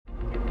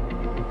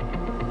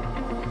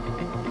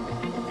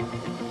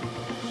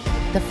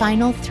The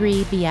final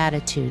 3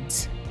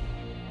 Beatitudes.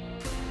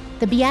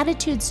 The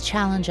Beatitudes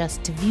challenge us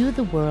to view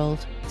the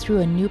world through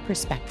a new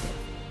perspective,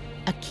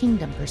 a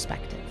kingdom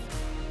perspective.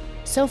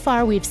 So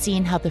far, we've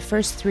seen how the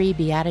first 3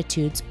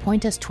 Beatitudes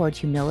point us toward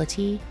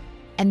humility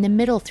and the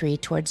middle 3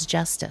 towards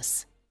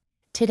justice.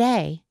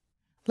 Today,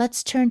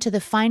 let's turn to the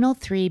final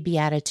 3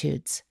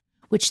 Beatitudes,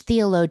 which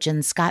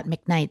theologian Scot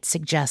McKnight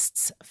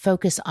suggests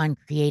focus on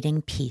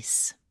creating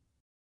peace.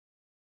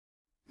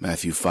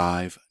 Matthew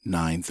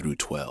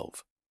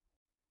 5:9-12.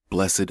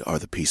 Blessed are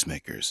the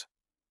peacemakers,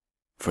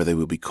 for they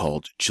will be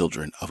called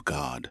children of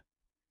God.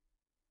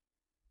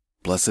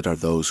 Blessed are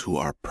those who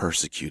are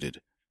persecuted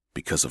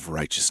because of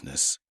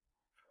righteousness,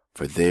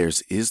 for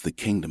theirs is the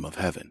kingdom of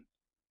heaven.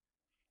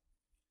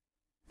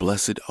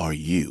 Blessed are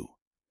you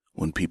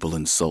when people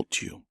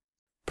insult you,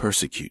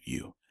 persecute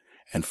you,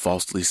 and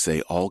falsely say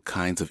all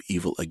kinds of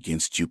evil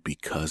against you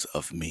because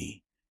of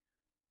me.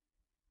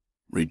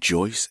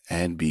 Rejoice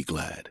and be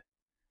glad,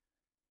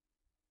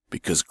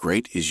 because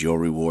great is your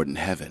reward in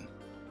heaven.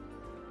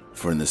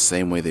 For in the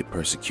same way they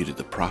persecuted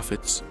the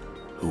prophets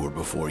who were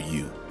before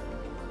you.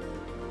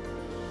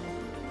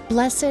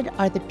 Blessed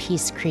are the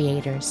peace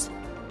creators.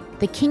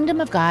 The kingdom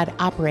of God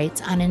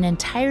operates on an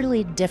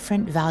entirely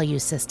different value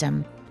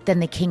system than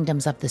the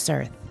kingdoms of this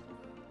earth.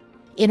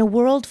 In a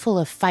world full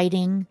of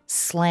fighting,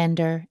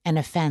 slander, and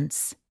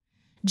offense,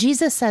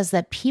 Jesus says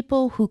that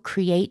people who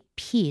create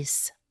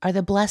peace are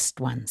the blessed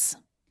ones.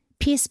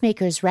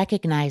 Peacemakers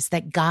recognize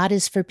that God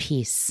is for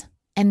peace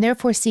and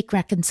therefore seek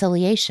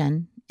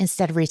reconciliation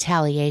instead of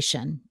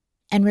retaliation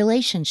and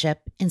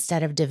relationship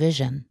instead of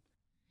division.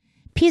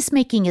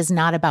 Peacemaking is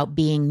not about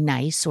being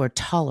nice or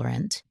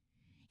tolerant.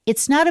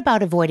 It's not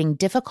about avoiding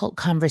difficult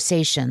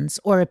conversations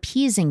or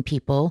appeasing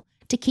people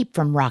to keep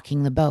from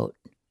rocking the boat.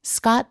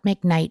 Scot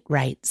McKnight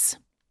writes,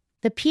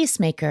 "The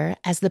peacemaker,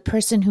 as the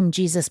person whom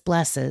Jesus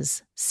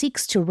blesses,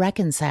 seeks to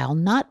reconcile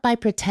not by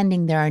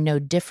pretending there are no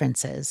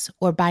differences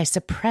or by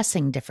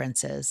suppressing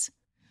differences,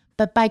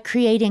 but by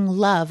creating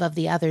love of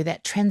the other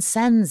that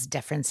transcends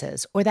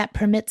differences or that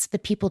permits the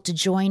people to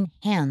join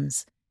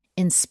hands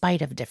in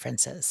spite of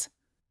differences."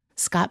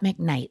 Scot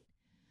McKnight,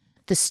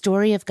 The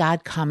Story of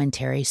God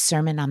Commentary,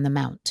 Sermon on the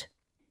Mount.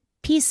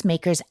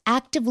 Peacemakers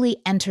actively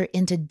enter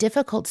into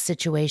difficult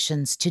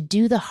situations to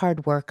do the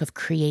hard work of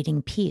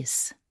creating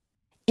peace.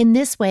 In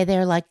this way, they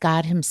are like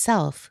God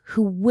himself,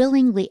 who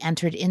willingly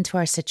entered into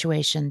our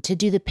situation to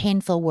do the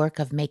painful work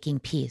of making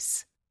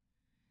peace.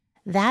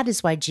 That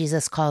is why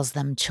Jesus calls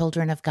them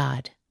children of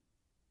God.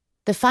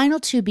 The final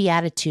 2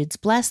 Beatitudes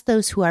bless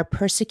those who are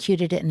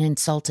persecuted and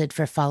insulted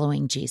for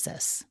following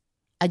Jesus.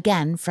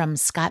 Again, from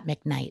Scot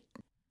McKnight.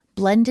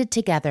 Blended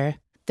together,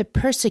 the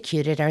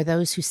persecuted are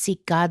those who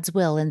seek God's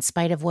will in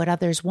spite of what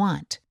others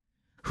want,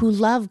 who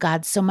love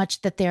God so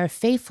much that they are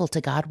faithful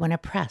to God when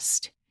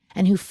oppressed,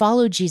 and who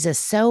follow Jesus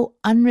so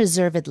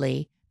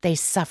unreservedly they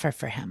suffer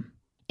for him.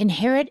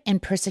 Inherent in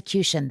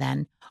persecution,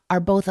 then, are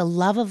both a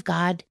love of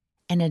God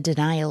and a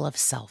denial of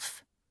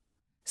self.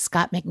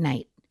 Scot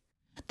McKnight,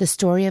 The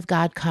Story of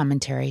God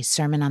Commentary,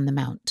 Sermon on the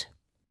Mount.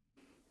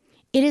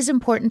 It is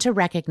important to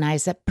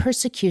recognize that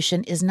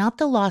persecution is not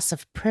the loss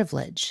of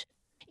privilege.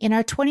 In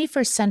our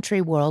 21st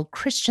century world,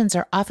 Christians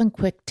are often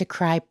quick to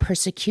cry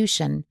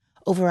persecution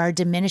over our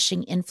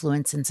diminishing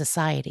influence in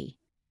society.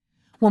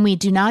 When we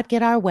do not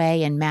get our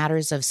way in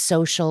matters of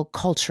social,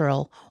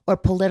 cultural, or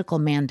political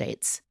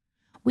mandates,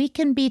 we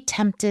can be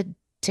tempted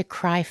to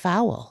cry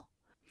foul.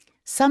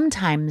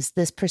 Sometimes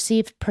this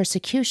perceived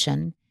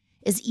persecution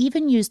is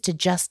even used to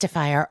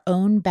justify our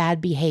own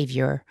bad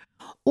behavior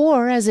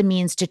or as a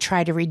means to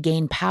try to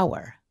regain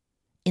power.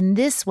 In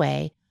this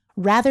way,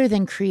 rather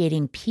than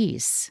creating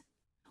peace,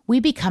 we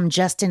become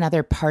just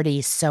another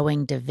party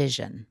sowing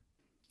division.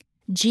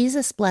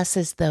 Jesus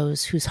blesses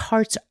those whose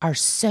hearts are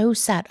so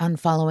set on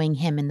following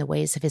him in the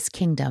ways of his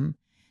kingdom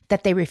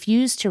that they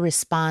refuse to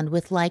respond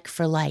with like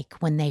for like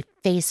when they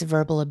face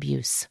verbal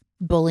abuse,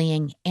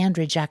 bullying, and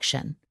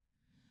rejection.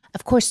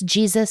 Of course,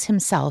 Jesus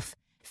himself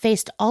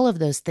faced all of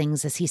those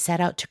things as he set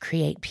out to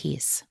create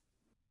peace.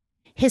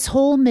 His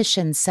whole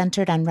mission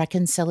centered on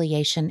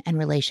reconciliation and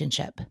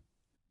relationship.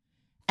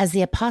 As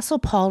the Apostle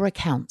Paul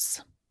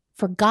recounts,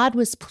 "For God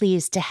was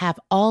pleased to have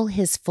all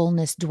his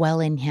fullness dwell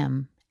in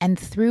him, and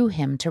through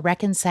him to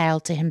reconcile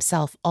to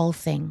himself all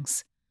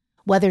things,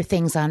 whether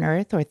things on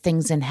earth or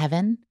things in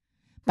heaven,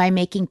 by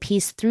making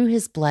peace through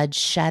his blood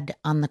shed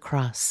on the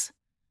cross."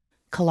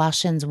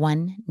 Colossians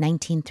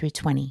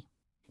 1:19-20.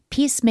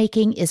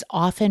 Peacemaking is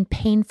often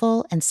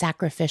painful and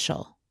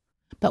sacrificial,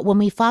 but when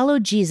we follow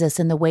Jesus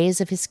in the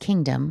ways of his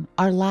kingdom,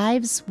 our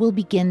lives will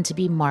begin to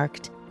be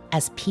marked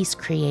as peace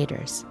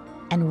creators,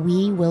 and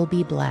we will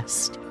be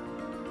blessed.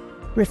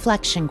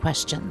 Reflection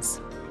questions.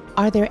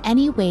 Are there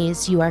any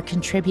ways you are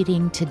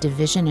contributing to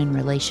division in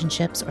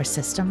relationships or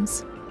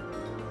systems?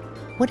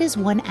 What is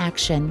one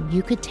action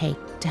you could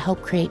take to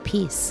help create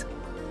peace?